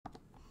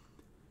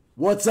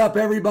What's up,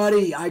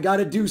 everybody? I got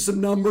to do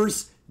some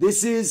numbers.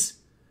 This is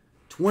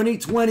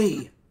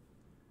 2020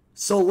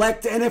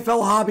 Select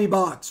NFL Hobby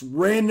Box.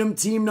 Random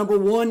team number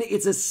 1.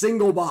 It's a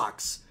single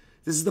box.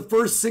 This is the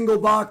first single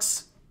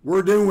box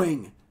we're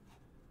doing.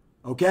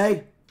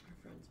 Okay?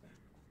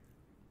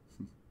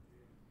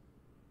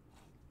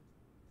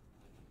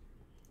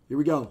 Here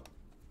we go.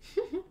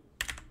 Oh,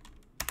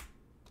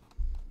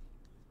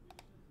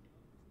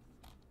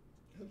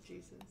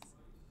 Jesus.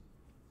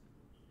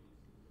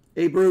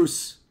 Hey,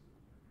 Bruce.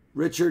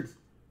 Richard.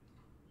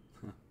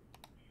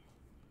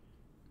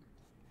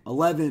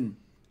 11.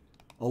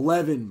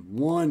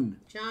 1.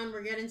 John,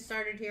 we're getting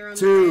started here on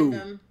 2, the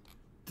random.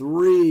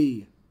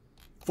 3,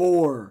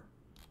 4,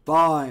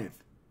 5,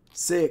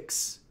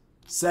 6,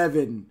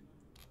 7,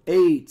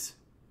 8,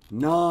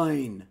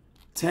 9,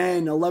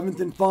 10. 11th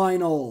and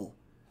final.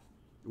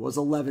 It was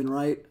 11,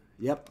 right?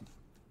 Yep.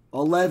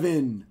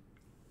 11.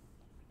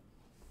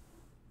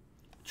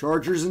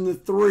 Chargers in the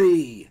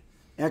 3.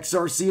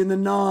 XRC in the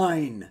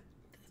 9.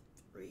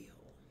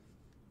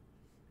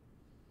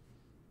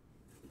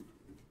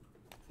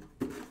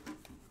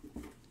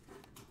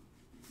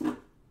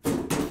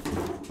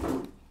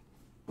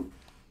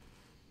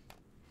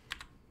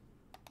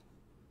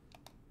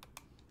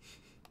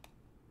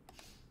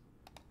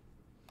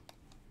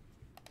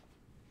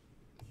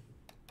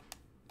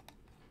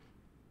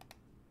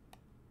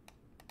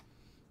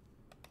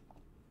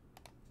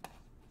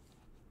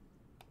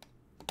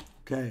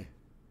 Okay.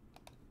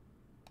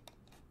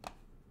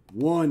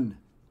 1,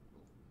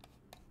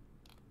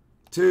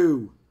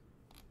 2,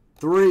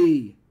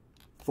 3,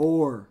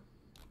 4,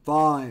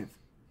 5,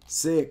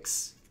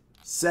 6,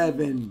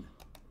 7,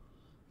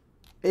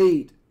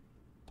 8,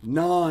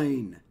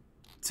 9,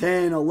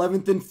 10.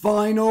 11th and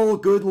final.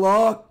 Good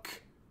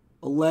luck.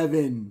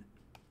 11.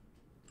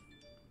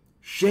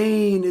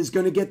 Shane is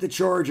going to get the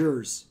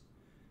Chargers.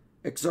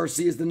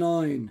 XRC is the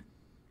 9.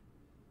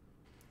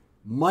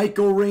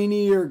 Michael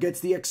Rainier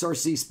gets the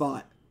XRC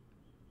spot.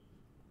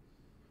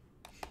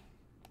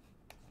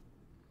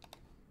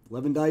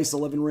 11 dice,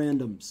 11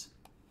 randoms.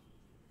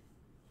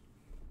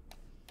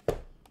 I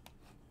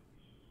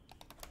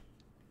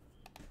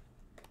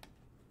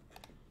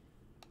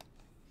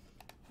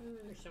don't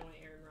understand why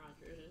Aaron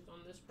Rodgers is on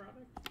this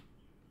product.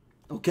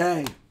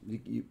 Okay,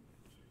 you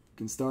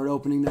can start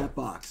opening that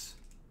box.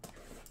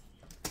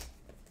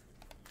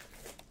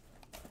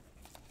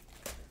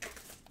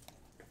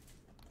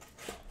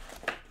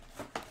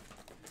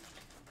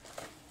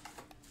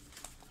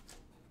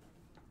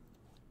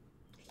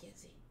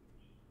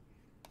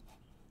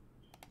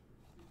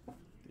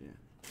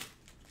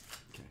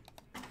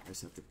 I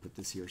just have to put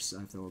this here, so I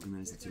have to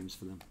organize the teams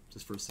for them.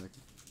 Just for a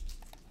second.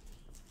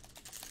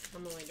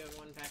 I'm only doing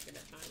one packet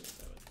at a time,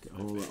 so it's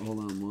Okay, hold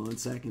on 1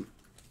 second.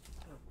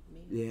 Oh,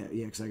 me?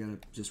 Yeah, because I gotta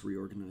just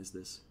reorganize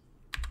this.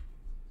 I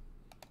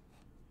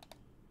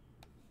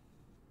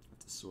have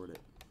to sort it.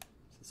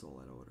 So it's all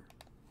out of order.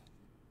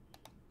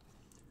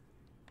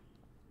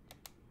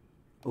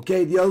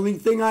 Okay, the only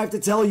thing I have to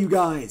tell you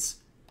guys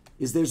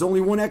is there's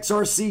only one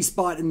XRC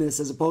spot in this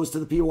as opposed to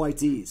the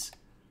PYTs.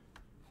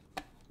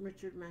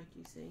 Richard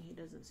Mackey saying he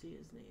doesn't see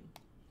his name.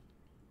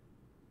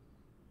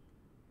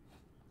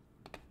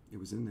 It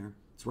was in there.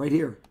 It's right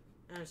here.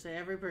 I would say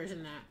every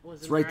person that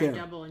was in right there, I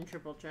there. double and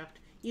triple checked.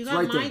 You It's got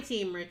right my there.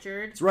 team,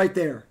 Richard. It's right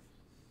there.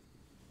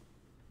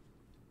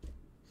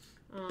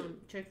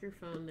 Check your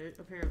phone.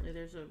 Apparently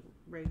there's a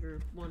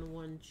Rager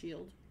 101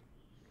 shield.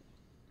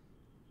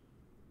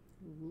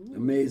 Ooh.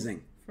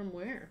 Amazing. From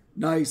where?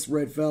 Nice,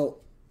 red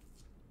felt.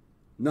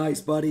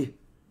 Nice, buddy. All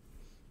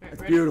right, That's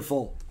ready?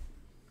 beautiful.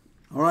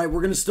 All right,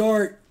 we're going to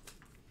start.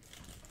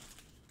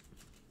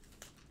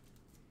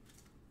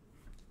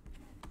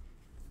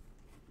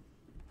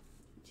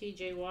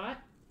 TJ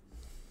Watt.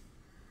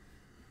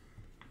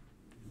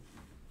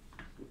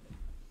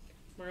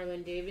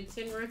 Marlon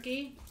Davidson,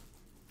 rookie.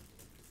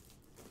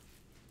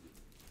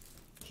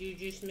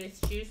 Juju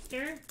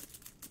Smith-Schuster.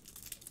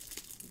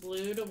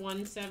 Blue to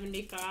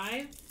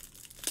 175.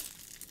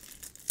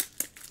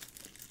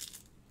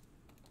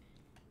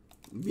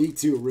 Me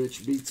too,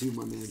 Rich. Me too,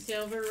 my man.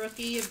 Silver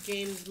rookie of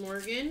James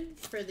Morgan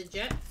for the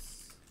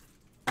Jets.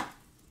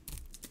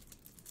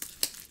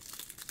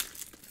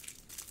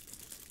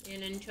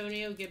 And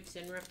Antonio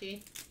Gibson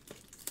rookie.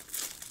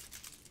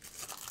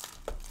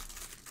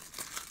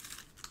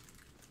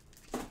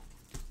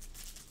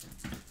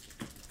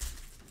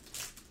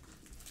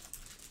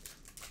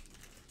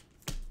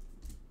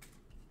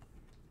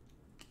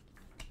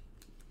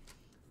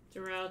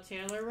 Darrell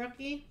Taylor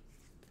rookie.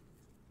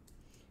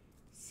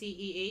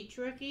 CEH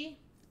rookie.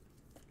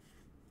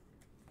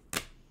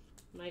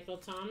 Michael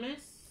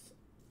Thomas.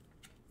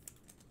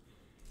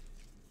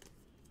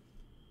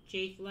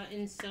 Jake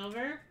Lutton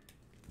silver.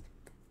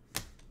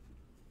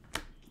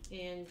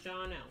 And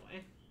John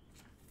Elway.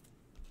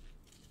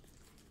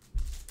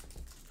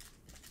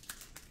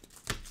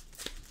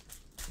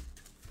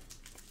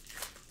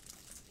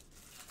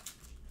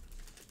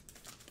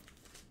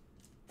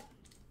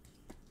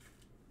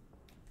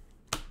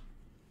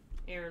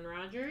 Aaron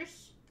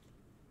Rodgers.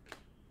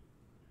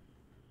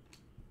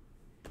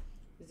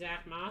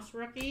 Zach Moss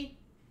rookie.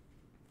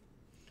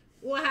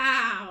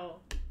 Wow.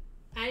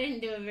 I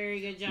didn't do a very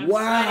good job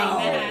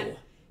spotting that.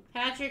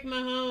 Patrick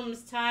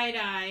Mahomes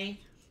tie-dye.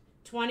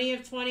 20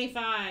 of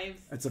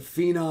 25. That's a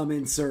Phenom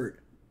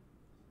insert.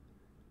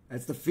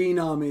 That's the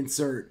Phenom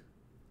insert.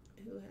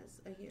 Who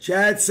has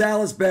Chad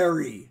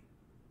Salisbury.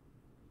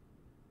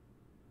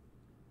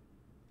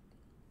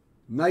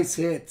 Nice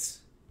hits.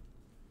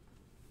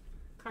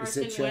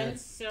 Carson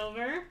Wentz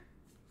silver.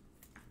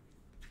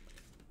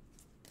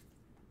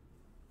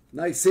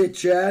 Nice hit,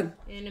 Chad.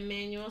 And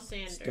Emmanuel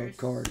Sanders. Stuck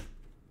card.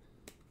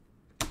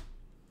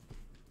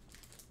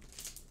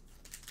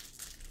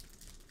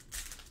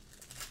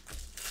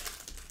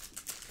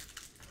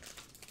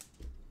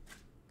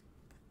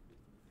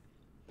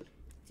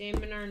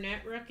 Damon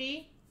Arnett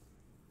rookie.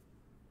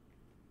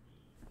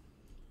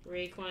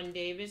 Raekwon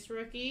Davis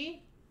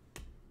rookie.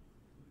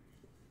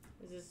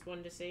 Is this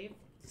one to save?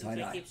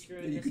 Tie-dye. I keep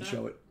screwing you this can up.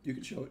 show it. You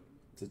can show it.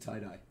 It's a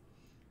tie-dye.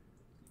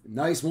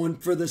 Nice one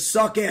for the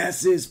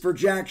suck-asses for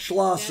Jack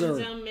Schlosser.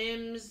 Denzel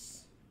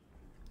Mims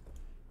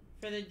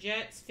for the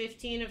Jets,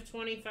 15 of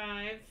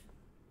 25.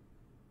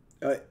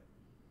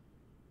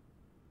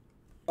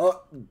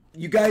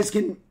 You guys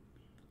can...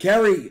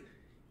 Carrie,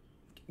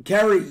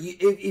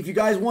 if you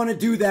guys want to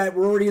do that,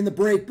 we're already in the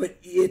break, but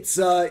it's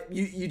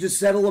you just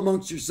settle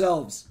amongst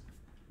yourselves.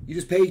 You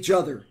just pay each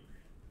other.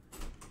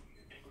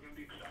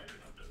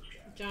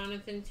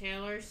 Jonathan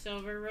Taylor,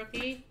 silver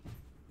rookie.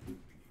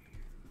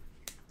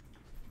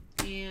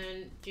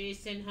 And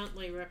Jason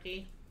Huntley,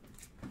 rookie.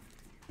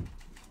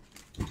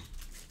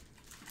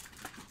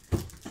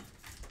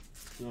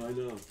 No, I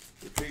know.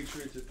 The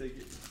Patriots, if they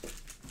get...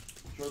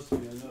 Trust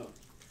me, I know.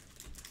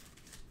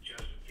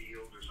 Justin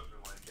Fields or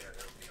something like that,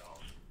 that would be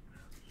awesome.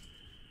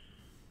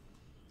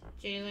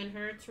 Jalen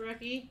Hurts,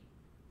 rookie.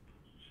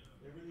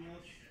 Everything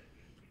else?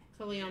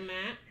 Khalil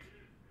Mack.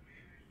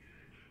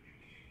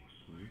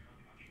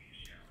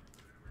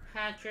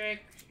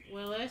 Patrick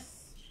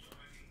Willis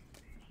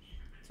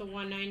to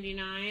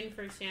 199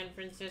 for San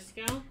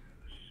Francisco.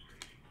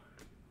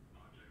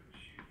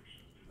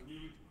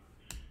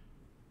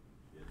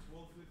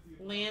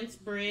 Lance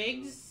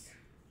Briggs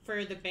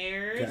for the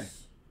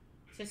Bears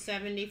to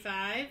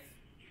 75.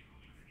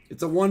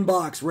 It's a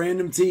one-box,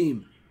 random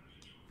team.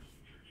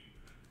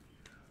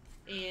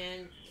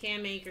 And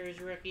Cam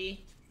Akers,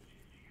 rookie.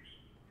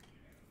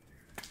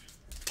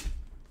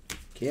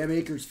 Cam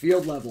Akers,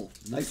 field level.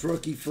 Nice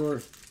rookie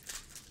for...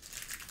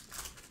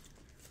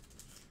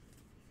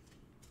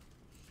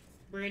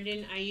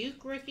 Brandon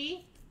Ayuk,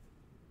 rookie.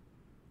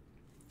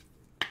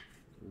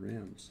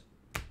 Rams.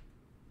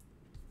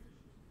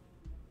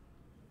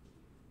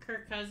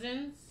 Kirk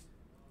Cousins.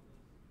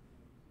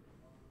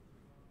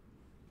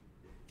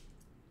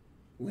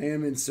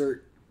 Lamb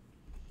insert.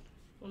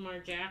 Lamar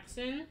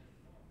Jackson.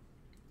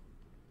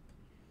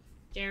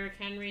 Derrick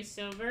Henry,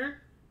 silver.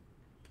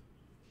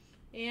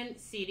 And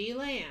CeeDee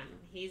Lamb.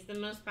 He's the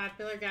most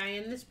popular guy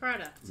in this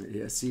product.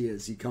 Yes, he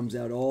is. He comes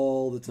out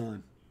all the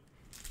time.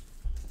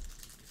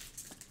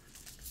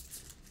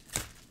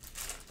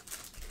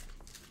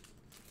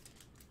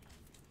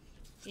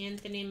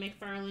 Anthony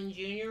McFarland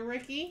Jr.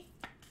 rookie.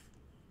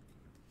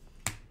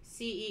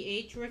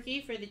 CEH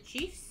rookie for the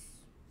Chiefs.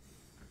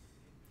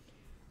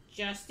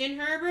 Justin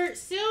Herbert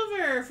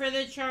silver for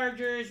the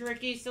Chargers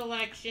rookie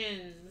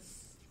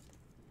selections.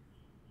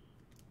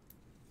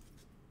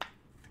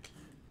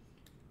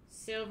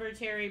 Silver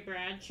Terry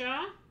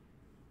Bradshaw.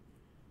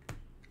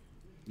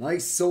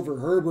 Nice silver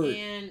Herbert.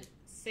 And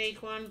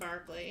Saquon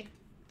Barkley.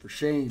 For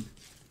Shane.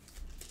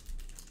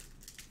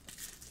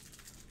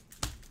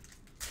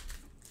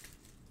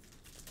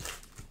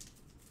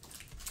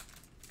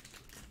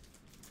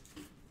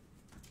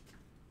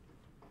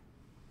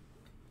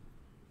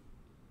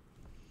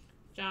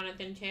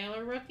 Jonathan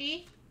Taylor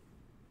rookie.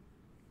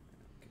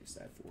 Okay,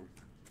 stat 4.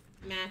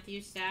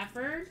 Matthew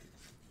Stafford.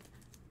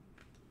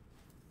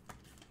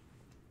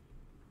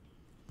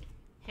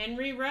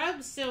 Henry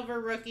Ruggs, silver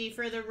rookie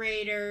for the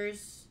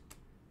Raiders.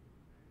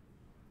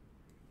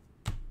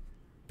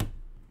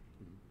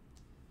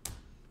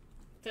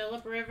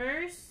 Phillip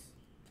Rivers.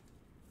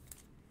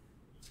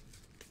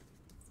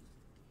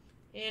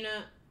 And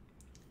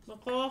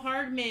McCole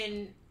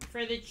Hardman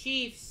for the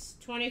Chiefs,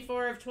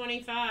 24 of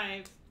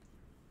 25.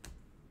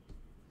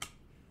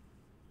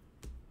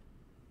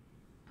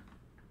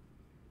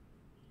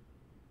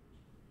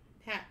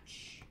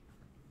 Patch.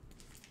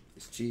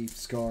 His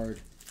Chiefs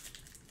card.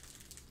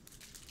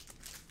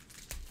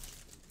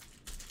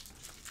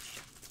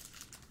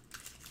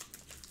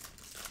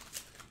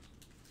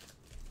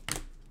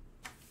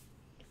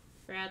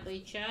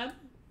 Bradley Chubb.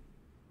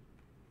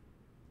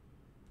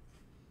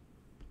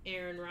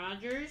 Aaron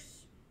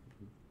Rodgers.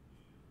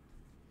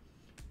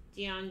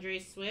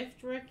 DeAndre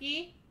Swift,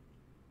 rookie.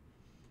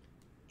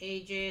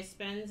 AJ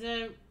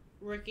Espenza,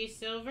 rookie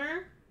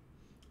silver.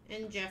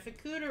 And Jeff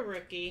Okudah,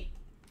 rookie.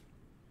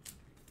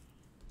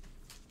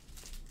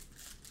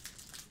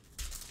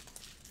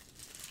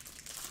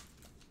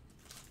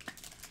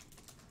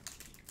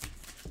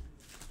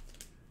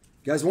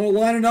 You guys want to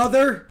line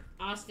another?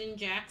 Austin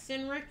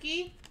Jackson,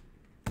 rookie.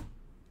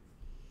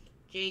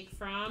 Jake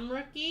Fromm,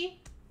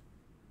 rookie.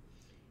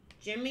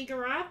 Jimmy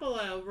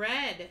Garoppolo,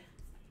 red.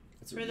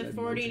 That's a For the red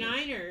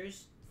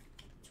 49ers.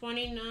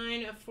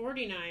 29 of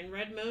 49,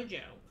 red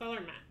mojo,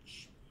 color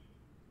match.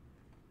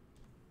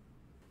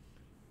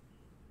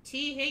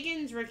 T.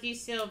 Higgins, rookie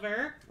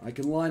silver. I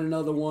can line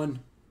another one.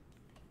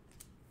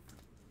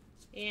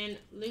 And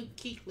Luke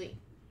Kuechly.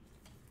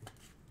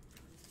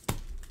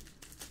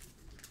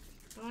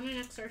 I want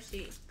an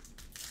XRC.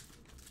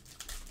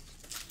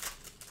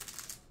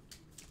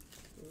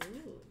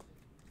 Ooh.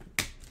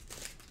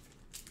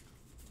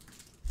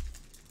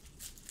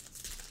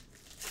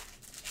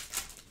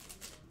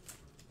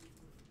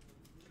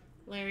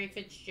 Larry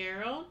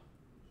Fitzgerald.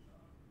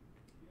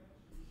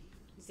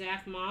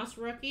 Zach Moss,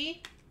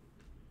 rookie.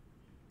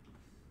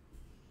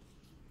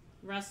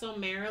 Russell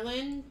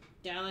Maryland,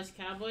 Dallas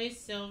Cowboys,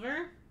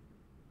 silver.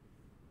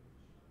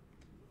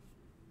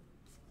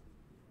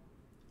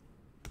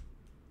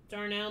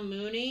 Darnell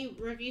Mooney,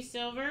 rookie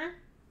silver.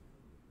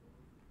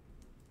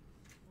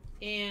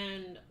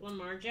 And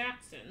Lamar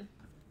Jackson.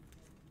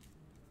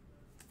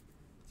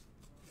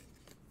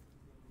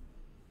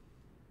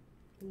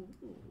 Ooh.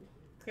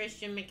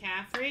 Christian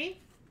McCaffrey.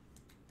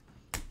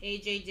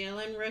 A.J.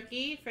 Dillon,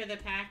 rookie for the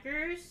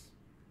Packers.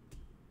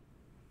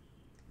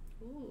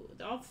 Ooh,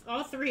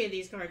 all three of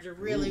these cards are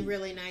really,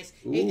 really nice.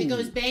 It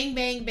goes bang,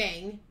 bang,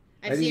 bang.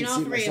 I've seen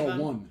all three of them.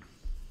 One.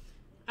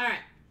 All right.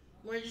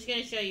 We're just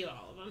going to show you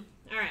all of them.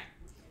 All right.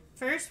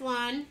 First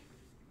one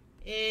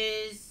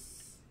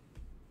is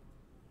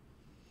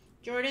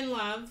Jordan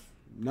Love.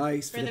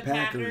 Nice for the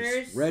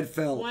Packers. Red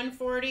felt.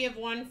 140 of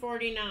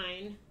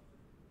 149.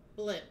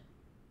 Blue.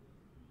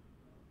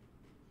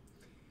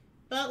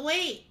 But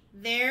wait,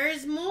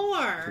 there's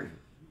more.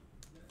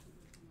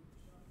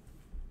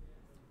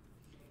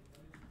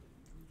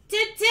 To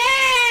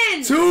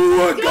 10!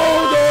 Tua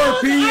Gold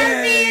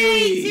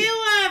RPA!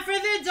 Tua for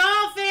the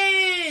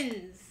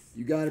Dolphins!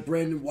 You got it,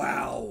 Brandon.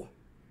 Wow.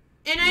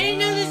 And I didn't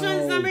know this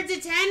one's numbered to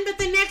 10, but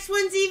the next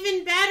one's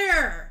even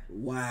better.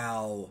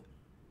 Wow.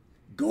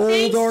 Gold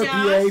Thanks,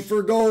 RPA Josh.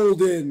 for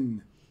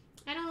Golden.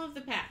 I don't love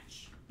the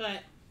patch,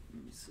 but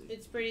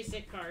it's a pretty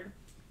sick card.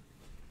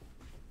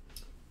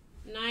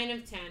 9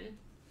 of 10.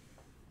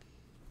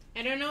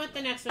 I don't know what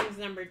the next one's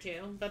numbered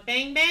to, but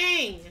bang,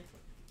 bang!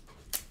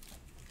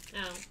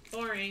 Oh,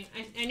 boring.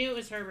 I knew it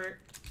was Herbert,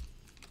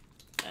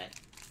 but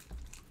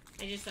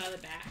I just saw the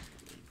back.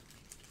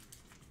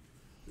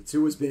 The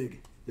 2 was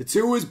big. The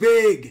 2 was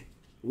big!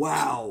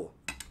 Wow.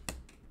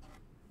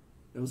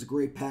 That was a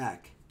great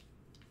pack.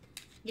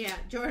 Yeah,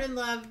 Jordan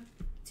Love,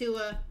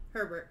 Tua,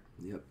 Herbert.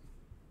 Yep.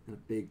 And a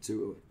big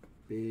Tua.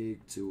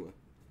 Big Tua.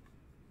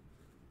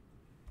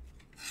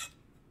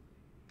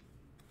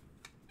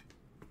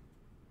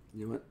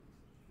 You know what?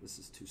 This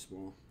is too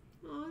small.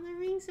 Oh, they're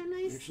being so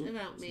nice Actually,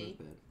 about it's me. not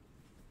bad.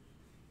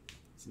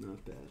 It's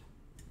not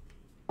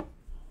bad.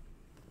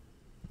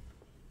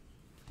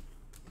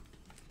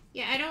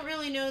 Yeah, I don't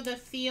really know the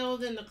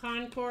field and the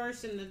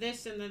concourse and the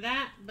this and the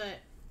that, but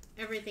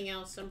everything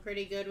else I'm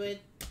pretty good with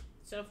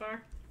so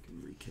far.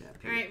 Can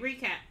recap. All right,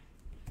 recap.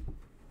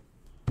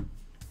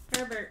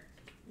 Herbert,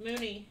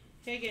 Mooney,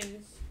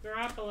 Higgins,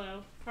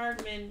 Garoppolo,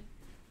 Hardman,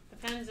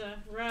 Apenza,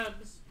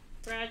 Ruggs,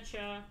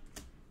 Bradshaw,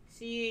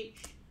 C.H.,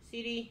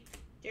 C.D.,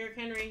 Derrick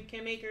Henry,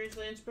 Cam Akers,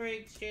 Lance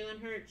Briggs,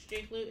 Jalen Hurts,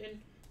 Jake Luton,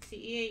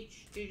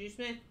 C.E.H., Juju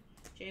Smith,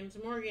 James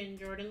Morgan,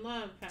 Jordan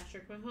Love,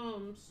 Patrick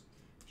Mahomes,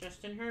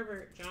 Justin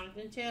Herbert,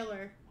 Jonathan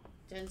Taylor,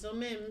 Denzel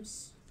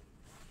Mims.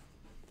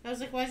 I was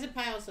like, why is the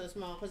pile so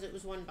small? Because it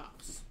was one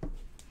box.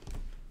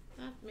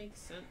 That makes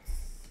sense.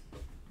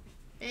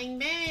 Bang,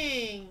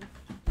 bang.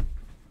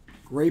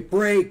 Great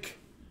break.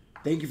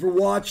 Thank you for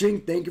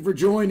watching. Thank you for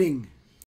joining.